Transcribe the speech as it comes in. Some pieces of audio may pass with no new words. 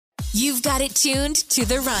You've got it tuned to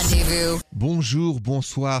The Rendezvous. Bonjour,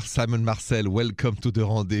 bonsoir, Simon Marcel. Welcome to The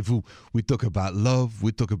Rendezvous. We talk about love,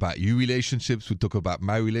 we talk about your relationships, we talk about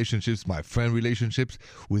my relationships, my friend relationships,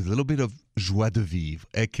 with a little bit of joie de vivre,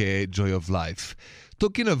 aka joy of life.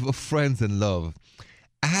 Talking of friends and love,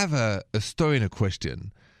 I have a story and a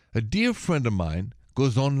question. A dear friend of mine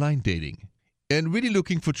goes online dating and really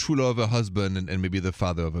looking for true love, a husband, and maybe the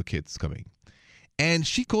father of her kids coming. And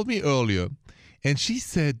she called me earlier, and she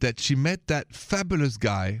said that she met that fabulous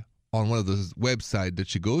guy on one of those websites that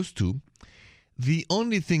she goes to. The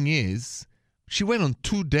only thing is, she went on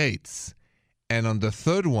 2 dates, and on the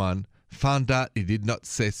third one, found out he did not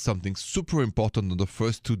say something super important on the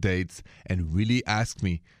first 2 dates, and really asked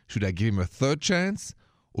me, should I give him a third chance,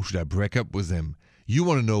 or should I break up with him? You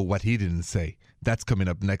want to know what he didn't say. That's coming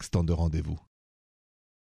up next on The Rendezvous.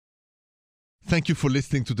 Thank you for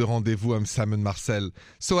listening to The Rendezvous. I'm Simon Marcel.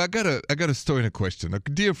 So I got a story and a question. A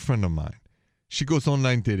dear friend of mine, she goes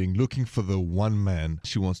online dating, looking for the one man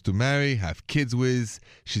she wants to marry, have kids with.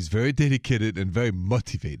 She's very dedicated and very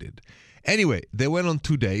motivated. Anyway, they went on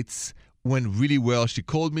 2 dates, went really well. She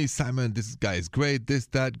called me, Simon, this guy is great, this,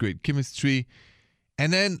 that, great chemistry.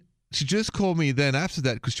 And then she just called me then after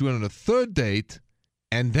that because she went on a third date,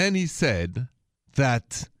 and then he said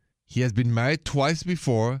that he has been married twice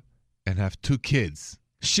before and have 2 kids.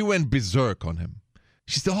 She went berserk on him.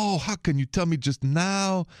 She said, oh, how can you tell me just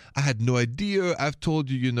now? I had no idea. I've told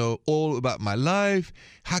you, all about my life.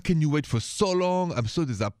 How can you wait for so long? I'm so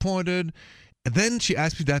disappointed. And then she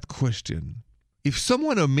asked me that question. If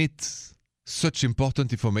someone omits such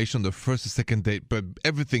important information on the first or second date, but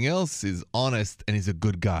everything else is honest and is a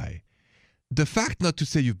good guy, the fact not to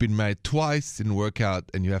say you've been married twice didn't work out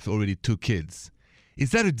and you have already 2 kids, is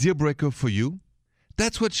that a deal breaker for you?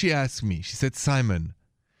 That's what she asked me. She said, Simon,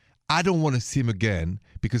 I don't want to see him again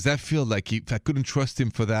because I feel like if I couldn't trust him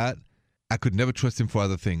for that, I could never trust him for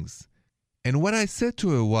other things. And what I said to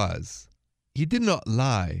her was, he did not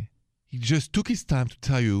lie. He just took his time to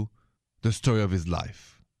tell you the story of his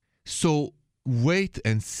life. So wait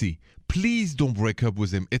and see. Please don't break up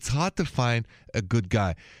with him. It's hard to find a good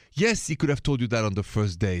guy. Yes, he could have told you that on the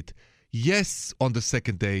first date. Yes, on the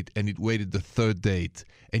second date, and it waited the third date,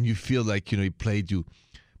 and you feel like, he played you.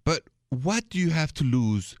 But what do you have to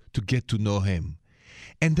lose to get to know him?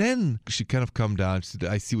 And then she kind of calmed down. She said,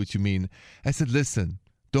 I see what you mean. I said, listen,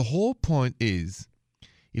 the whole point is,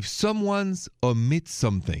 if someone's omits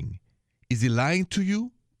something, is he lying to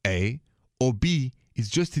you? A. Or B, is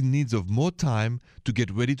just in need of more time to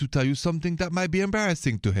get ready to tell you something that might be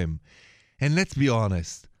embarrassing to him. And let's be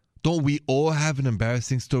honest. Don't we all have an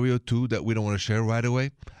embarrassing story or two that we don't want to share right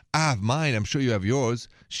away? I have mine. I'm sure you have yours.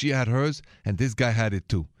 She had hers, and this guy had it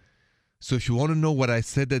too. So if you want to know what I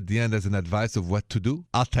said at the end as an advice of what to do,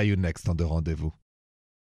 I'll tell you next on The Rendezvous.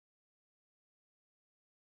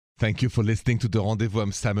 Thank you for listening to The Rendezvous.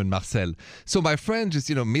 I'm Simon Marcel. So my friend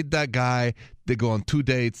just, meet that guy. They go on 2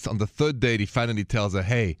 dates. On the third date, he finally tells her,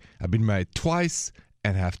 hey, I've been married twice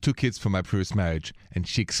and have 2 kids from my previous marriage. And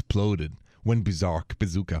she exploded. Went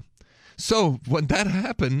bazooka. So when that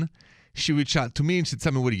happened, she reached out to me and she said,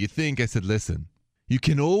 Simon, what do you think? I said, listen, you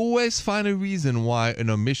can always find a reason why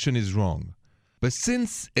an omission is wrong. But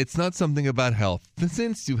since it's not something about health,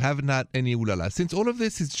 since you haven't had any ulala, since all of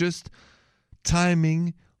this is just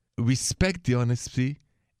timing, respect the honesty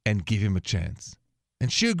and give him a chance.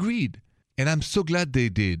 And she agreed. And I'm so glad they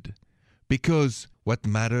did. Because what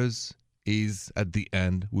matters is at the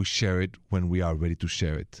end, we share it when we are ready to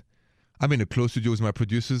share it. I'm in a close studio with my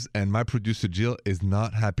producers, and my producer, Jill, is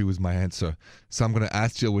not happy with my answer. So I'm going to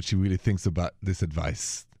ask Jill what she really thinks about this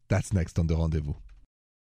advice. That's next on The Rendezvous.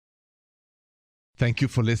 Thank you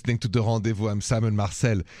for listening to The Rendezvous. I'm Simon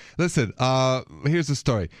Marcel. Listen, here's the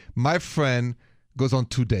story. My friend goes on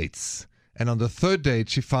 2 dates. And on the third date,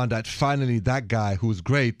 she found out finally that guy, who was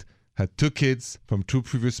great, had 2 kids from 2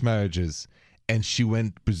 previous marriages. And she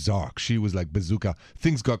went berserk. She was like bazooka.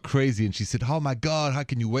 Things got crazy. And she said, oh my God, how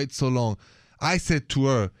can you wait so long? I said to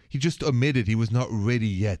her, he just admitted he was not ready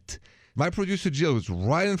yet. My producer, Jill, was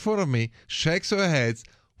right in front of me, shakes her head.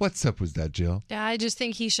 What's up with that, Jill? Yeah, I just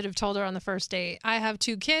think he should have told her on the first date. I have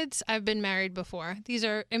 2 kids. I've been married before. These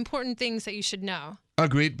are important things that you should know.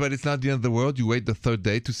 Agreed, but it's not the end of the world. You wait the third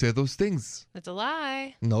date to say those things. It's a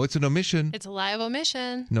lie. No, it's an omission. It's a lie of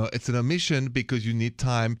omission. No, it's an omission because you need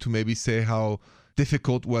time to maybe say how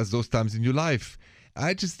difficult was those times in your life.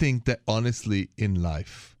 I just think that honestly in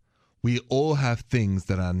life, we all have things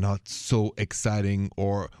that are not so exciting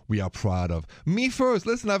or we are proud of. Me first.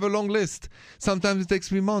 Listen, I have a long list. Sometimes it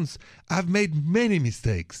takes me months. I've made many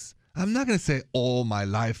mistakes. I'm not going to say all my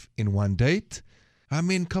life in one date. I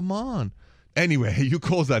mean, come on. Anyway, your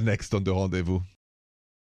calls are next on The Rendezvous.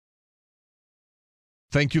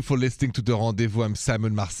 Thank you for listening to The Rendezvous. I'm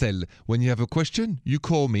Simon Marcel. When you have a question, you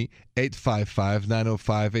call me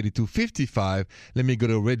 855-905-8255. Let me go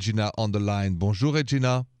to Regina on the line. Bonjour,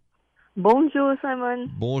 Regina. Bonjour,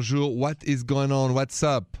 Simon. Bonjour. What is going on? What's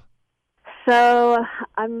up? So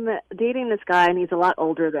I'm dating this guy, and he's a lot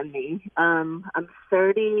older than me. I'm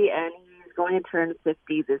 30, and he's going to turn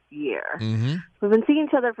 50 this year. Mm-hmm. We've been seeing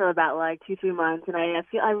each other for about 2-3 months, and I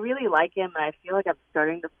feel I really like him, and I feel like I'm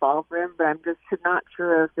starting to fall for him, but I'm just not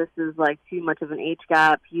sure if this is too much of an age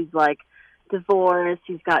gap. He's divorced.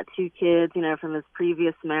 He's got 2 kids, from his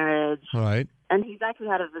previous marriage. All right. And he's actually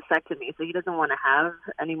had a vasectomy, so he doesn't want to have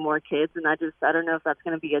any more kids, and I don't know if that's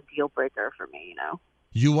going to be a deal breaker for me,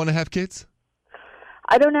 You want to have kids?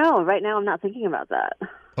 I don't know. Right now, I'm not thinking about that.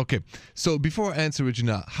 Okay. So before I answer,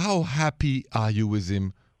 Regina, how happy are you with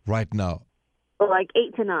him right now?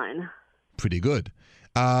 8 to 9. Pretty good.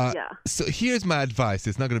 Yeah. So here's my advice.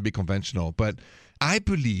 It's not going to be conventional, but I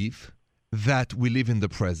believe that we live in the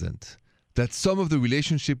present. That some of the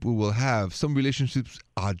relationship we will have, some relationships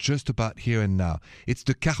are just about here and now. It's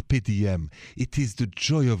the carpe diem. It is the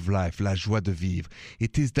joy of life, la joie de vivre.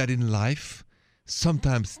 It is that in life,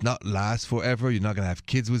 sometimes not last forever. You're not going to have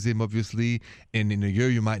kids with him, obviously. And in a year,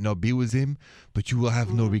 you might not be with him, but you will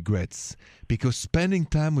have no regrets. Because spending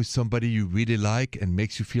time with somebody you really like and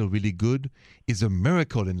makes you feel really good is a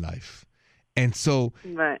miracle in life. And so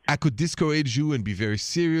Right. I could discourage you and be very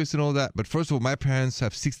serious and all that. But first of all, my parents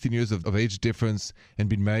have 16 years of age difference and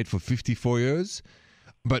been married for 54 years.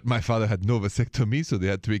 But my father had no vasectomy, so they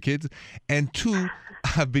had 3 kids. And 2,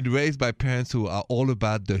 I've been raised by parents who are all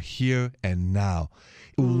about the here and now.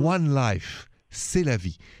 One life, c'est la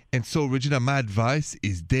vie. And so, Regina, my advice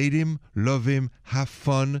is date him, love him, have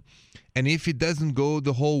fun. And if it doesn't go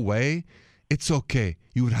the whole way, it's okay.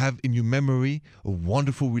 You would have in your memory a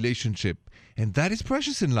wonderful relationship. And that is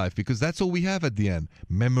precious in life because that's all we have at the end.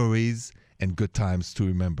 Memories and good times to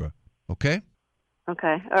remember. Okay?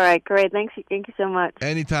 Okay. All right. Great. Thank you so much.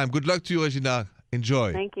 Anytime. Good luck to you, Regina.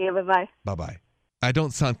 Enjoy. Thank you. Bye-bye. Bye-bye. I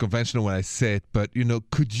don't sound conventional when I say it, but,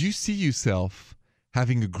 could you see yourself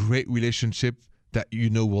having a great relationship that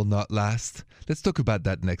will not last? Let's talk about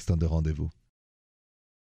that next on The Rendezvous.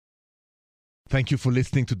 Thank you for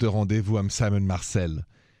listening to The Rendezvous. I'm Simon Marcel.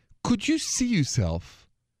 Could you see yourself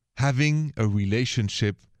having a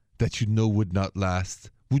relationship that would not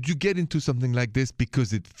last? Would you get into something like this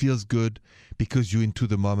because it feels good, because you're into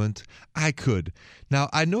the moment? I could. Now,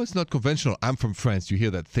 I know it's not conventional. I'm from France. You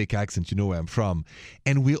hear that thick accent, you know where I'm from.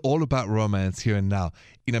 And we're all about romance here and now.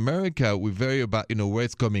 In America, we're very about, where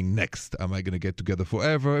it's coming next. Am I going to get together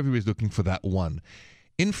forever? Everybody's looking for that one.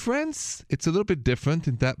 In France, it's a little bit different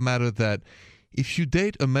in that matter that if you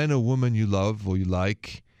date a man or woman you love or you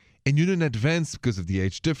like, and you know in advance because of the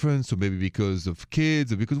age difference or maybe because of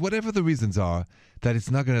kids or because whatever the reasons are, that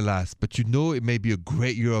it's not going to last, but it may be a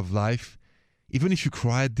great year of life, even if you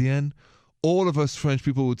cry at the end, all of us French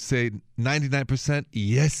people would say 99%,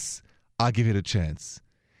 yes, I'll give it a chance.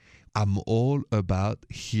 I'm all about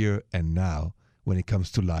here and now when it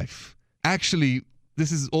comes to life. Actually,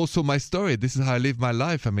 this is also my story. This is how I live my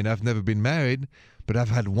life. I mean, I've never been married, but I've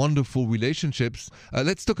had wonderful relationships.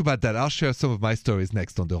 Let's talk about that. I'll share some of my stories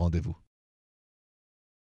next on The Rendezvous.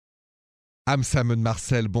 I'm Simon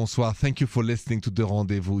Marcel. Bonsoir. Thank you for listening to The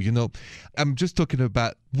Rendezvous. I'm just talking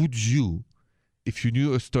about, would you, if you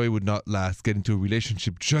knew a story would not last, get into a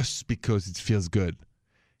relationship just because it feels good?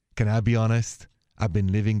 Can I be honest? I've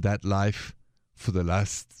been living that life for the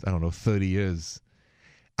last, 30 years.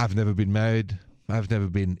 I've never been married. I've never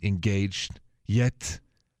been engaged. Yet,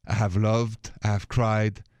 I have loved, I have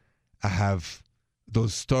cried, I have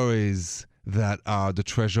those stories that are the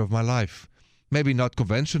treasure of my life. Maybe not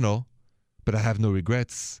conventional, but I have no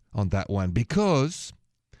regrets on that one because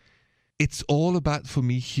it's all about, for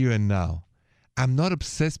me, here and now. I'm not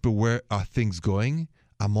obsessed with where are things going.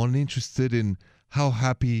 I'm only interested in how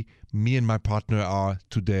happy me and my partner are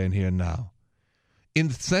today and here and now. In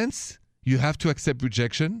the sense, you have to accept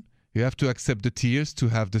rejection. You have to accept the tears to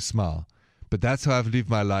have the smile. But that's how I've lived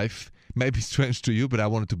my life. Maybe strange to you, but I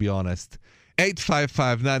wanted to be honest.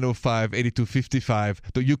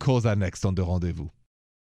 855-905-8255. Your calls are next on The Rendezvous.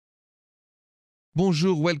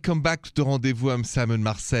 Bonjour, welcome back to The Rendezvous. I'm Simon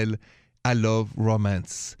Marcel. I love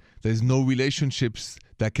romance. There's no relationships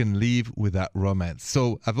that can live without romance.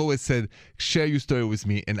 So I've always said, share your story with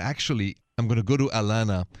me. And actually, I'm going to go to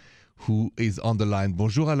Alana, who is on the line.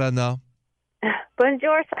 Bonjour, Alana.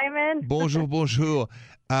 Bonjour, Simon. Bonjour, bonjour.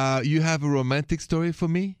 You have a romantic story for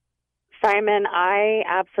me? Simon, I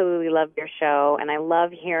absolutely love your show, and I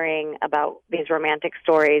love hearing about these romantic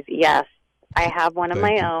stories. Yes, I have one of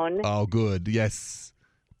Thank my you. own. Oh, good. Yes.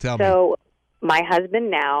 Tell me. So, my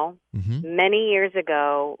husband now, Mm-hmm. many years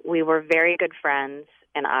ago, we were very good friends,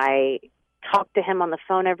 and I talked to him on the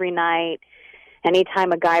phone every night.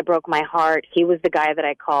 Anytime a guy broke my heart, he was the guy that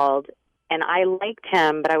I called. And I liked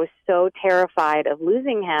him, but I was so terrified of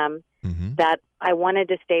losing him Mm-hmm. that I wanted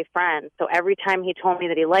to stay friends. So every time he told me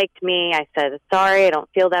that he liked me, I said, sorry, I don't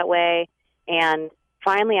feel that way. And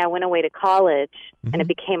finally, I went away to college, and it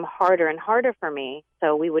became harder and harder for me.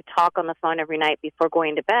 So we would talk on the phone every night before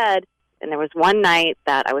going to bed. And there was one night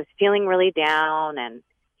that I was feeling really down, and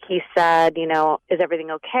he said, is everything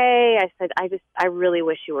okay? I said, I really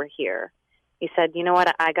wish you were here. He said, you know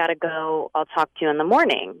what, I got to go. I'll talk to you in the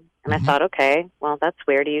morning. And I thought, okay, well, that's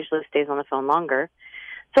weird. He usually stays on the phone longer.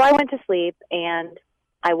 So I went to sleep, and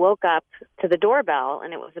I woke up to the doorbell,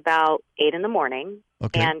 and it was about 8 in the morning.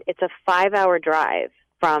 Okay. And it's a 5-hour drive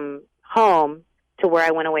from home to where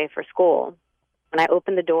I went away for school. When I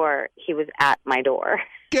opened the door, he was at my door.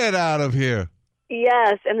 Get out of here.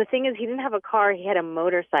 Yes, and the thing is, he didn't have a car. He had a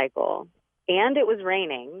motorcycle, and it was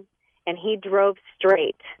raining, and he drove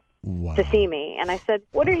straight Wow. to see me. And I said,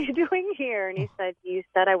 what are you doing here? And he said, you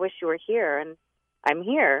said I wish you were here, and I'm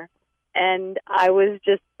here. And I was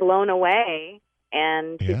just blown away.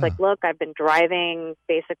 And he's Yeah. like, look, I've been driving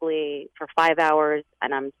basically for 5 hours,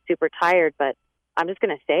 and I'm super tired, but I'm just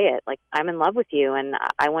going to say it. Like, I'm in love with you, and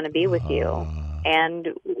I want to be with you. And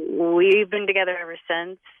we've been together ever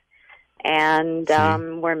since. And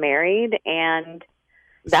we're married. And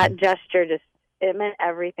that gesture it meant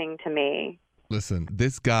everything to me. Listen,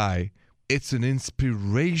 this guy, it's an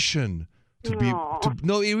inspiration to be. Aw.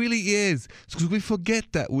 No, it really is. Because we forget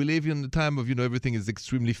that we live in the time of everything is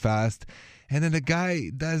extremely fast, and then a guy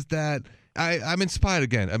does that. I'm inspired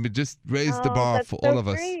again. I mean, just raise the bar that's for so all of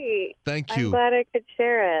us. great. Thank I'm you. glad I could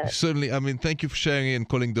share it. Certainly. I mean, thank you for sharing it and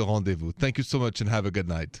calling the rendezvous. Thank you so much, and have a good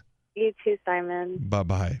night. You too, Simon. Bye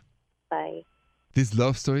bye. Bye. This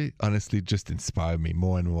love story honestly just inspired me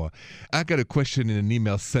more and more. I got a question in an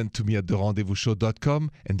email sent to me at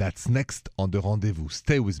therendezvousshow.com, and that's next on The Rendezvous.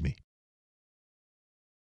 Stay with me.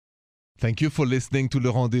 Thank you for listening to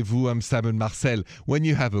Le Rendezvous. I'm Simon Marcel. When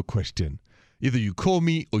you have a question, either you call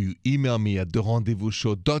me or you email me at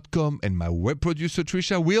therendezvousshow.com, and my web producer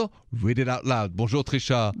Trisha will read it out loud. Bonjour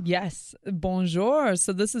Trisha. Yes, bonjour.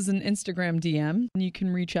 So this is an Instagram DM. You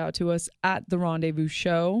can reach out to us at The Rendezvous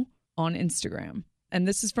Show on Instagram. And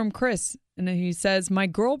this is from Chris. And he says, my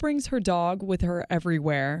girl brings her dog with her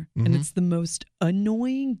everywhere, and it's the most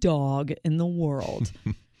annoying dog in the world.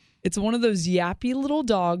 It's one of those yappy little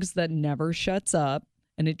dogs that never shuts up,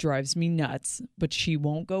 and it drives me nuts, but she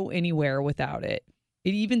won't go anywhere without it.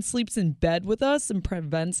 It even sleeps in bed with us and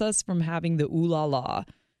prevents us from having the ooh la la.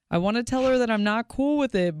 I want to tell her that I'm not cool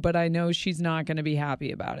with it, but I know she's not going to be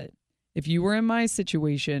happy about it. If you were in my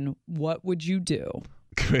situation, what would you do?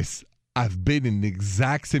 Chris, I've been in the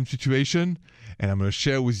exact same situation, and I'm going to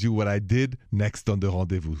share with you what I did next on The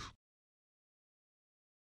Rendezvous.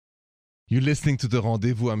 You're listening to The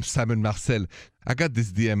Rendezvous. I'm Simon Marcel. I got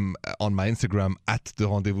this DM on my Instagram at The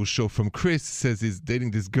Rendezvous Show from Chris. He says he's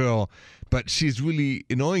dating this girl, but she's really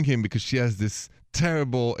annoying him because she has this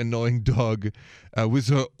terrible, annoying dog with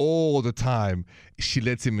her all the time. She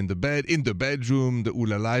lets him in the bedroom, the ooh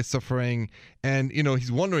la la is suffering. And,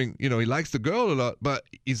 he's wondering, he likes the girl a lot, but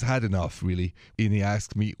he's had enough, really. And he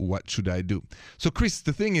asked me, what should I do? So, Chris,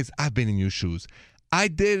 the thing is, I've been in your shoes. I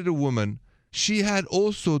dated a woman. She had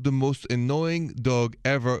also the most annoying dog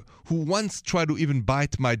ever who once tried to even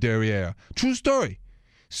bite my derriere. True story.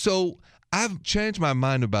 So I've changed my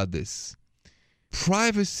mind about this.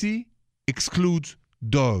 Privacy excludes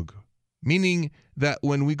dog, meaning that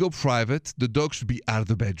when we go private, the dog should be out of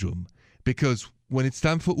the bedroom. Because when it's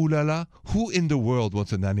time for ooh la la, who in the world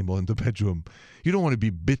wants an animal in the bedroom? You don't want to be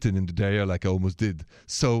bitten in the derriere like I almost did.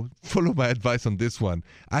 So follow my advice on this one.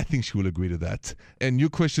 I think she will agree to that. And new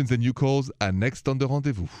questions and new calls are next on The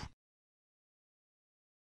Rendezvous.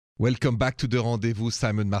 Welcome back to The Rendezvous,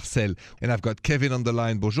 Simon Marcel. And I've got Kevin on the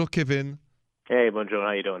line. Bonjour, Kevin. Hey, bonjour.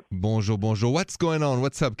 How you doing? Bonjour, bonjour. What's going on?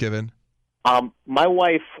 What's up, Kevin? My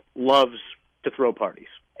wife loves to throw parties,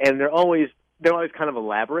 and they're always kind of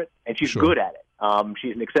elaborate, and she's Sure. good at it.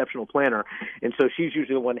 She's an exceptional planner, and so she's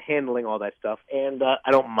usually the one handling all that stuff, and I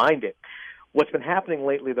don't mind it. What's been happening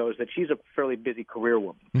lately, though, is that she's a fairly busy career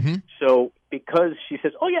woman. Mm-hmm. So because she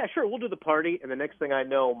says, oh, yeah, sure, we'll do the party. And the next thing I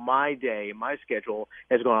know, my day, my schedule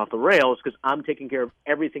has gone off the rails because I'm taking care of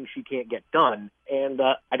everything she can't get done. And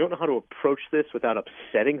I don't know how to approach this without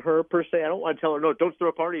upsetting her, per se. I don't want to tell her, no, don't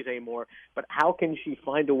throw parties anymore. But how can she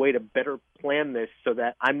find a way to better plan this so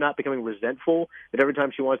that I'm not becoming resentful, that every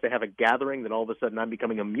time she wants to have a gathering, that all of a sudden I'm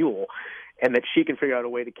becoming a mule, and that she can figure out a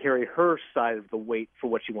way to carry her side of the weight for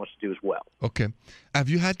what she wants to do as well. Okay. Have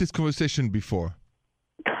you had this conversation before?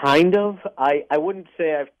 Kind of. I wouldn't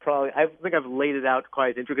say I think I've laid it out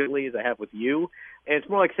quite as intricately as I have with you. And it's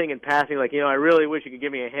more like saying in passing, like, I really wish you could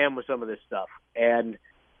give me a hand with some of this stuff. And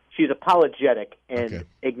she's apologetic and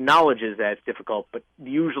acknowledges that it's difficult, but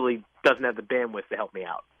usually doesn't have the bandwidth to help me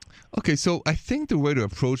out. Okay, so I think the way to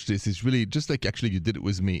approach this is really just like actually you did it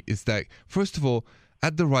with me, is that, first of all,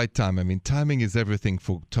 at the right time. I mean, timing is everything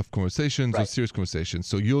for tough conversations or serious conversations.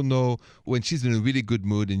 So you'll know when she's in a really good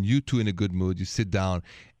mood and you two in a good mood, you sit down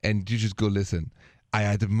and you just go, listen, I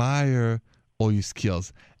admire all your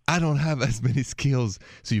skills. I don't have as many skills.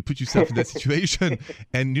 So you put yourself in that situation.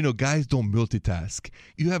 And, guys don't multitask.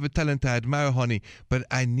 You have a talent I admire, honey, but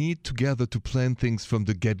I need together to plan things from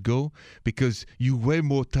the get-go because you're way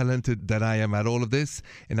more talented than I am at all of this.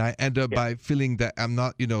 And I end up by feeling that I'm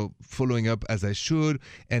not, following up as I should.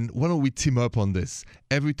 And why don't we team up on this?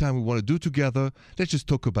 Every time we want to do together, let's just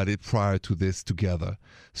talk about it prior to this together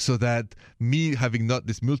so that me having not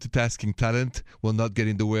this multitasking talent will not get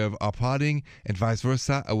in the way of our partying and vice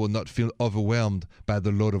versa. I will not feel overwhelmed by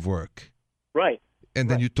the load of work. Right. And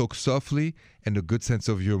then you talk softly and a good sense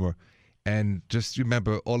of humor. And just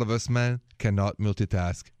remember, all of us men cannot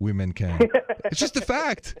multitask. Women can. It's just a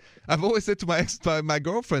fact. I've always said to my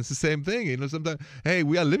girlfriends the same thing. Sometimes, hey,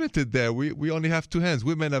 we are limited there. We only have two hands.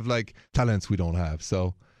 Women have talents we don't have.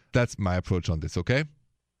 So that's my approach on this, okay?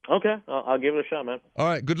 Okay. I'll give it a shot, man. All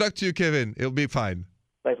right. Good luck to you, Kevin. It'll be fine.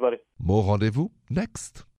 Thanks, buddy. More rendezvous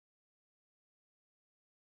next.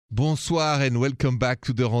 Bonsoir and welcome back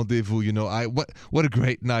to the rendezvous. What a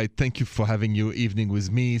great night. Thank you for having your evening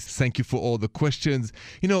with me. Thank you for all the questions.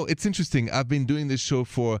 It's interesting. I've been doing this show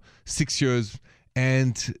for 6 years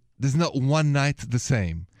and there's not one night the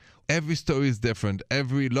same. Every story is different.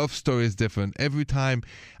 Every love story is different. Every time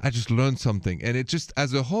I just learn something. And it just,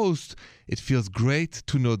 as a host, it feels great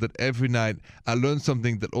to know that every night I learn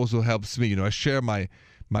something that also helps me. I share my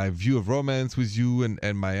view of romance with you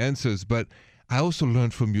and my answers, but I also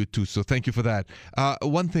learned from you too, so thank you for that.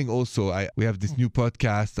 One thing also, we have this new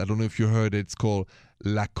podcast. I don't know if you heard it. It's called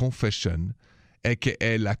La Confession,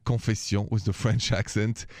 aka La Confession with the French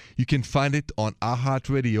accent. You can find it on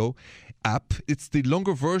iHeartRadio app. It's the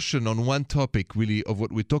longer version on one topic, really, of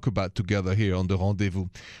what we talk about together here on The Rendezvous.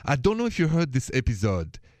 I don't know if you heard this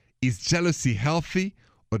episode. Is jealousy healthy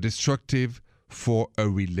or destructive for a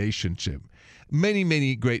relationship? Many,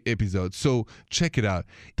 many great episodes. So check it out.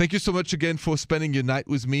 Thank you so much again for spending your night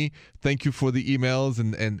with me. Thank you for the emails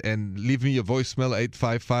and leave me a voicemail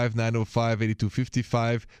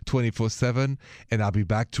 855-905-8255 24/7. And I'll be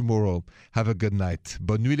back tomorrow. Have a good night.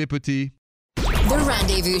 Bonne nuit les petits. The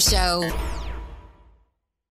Rendezvous Show.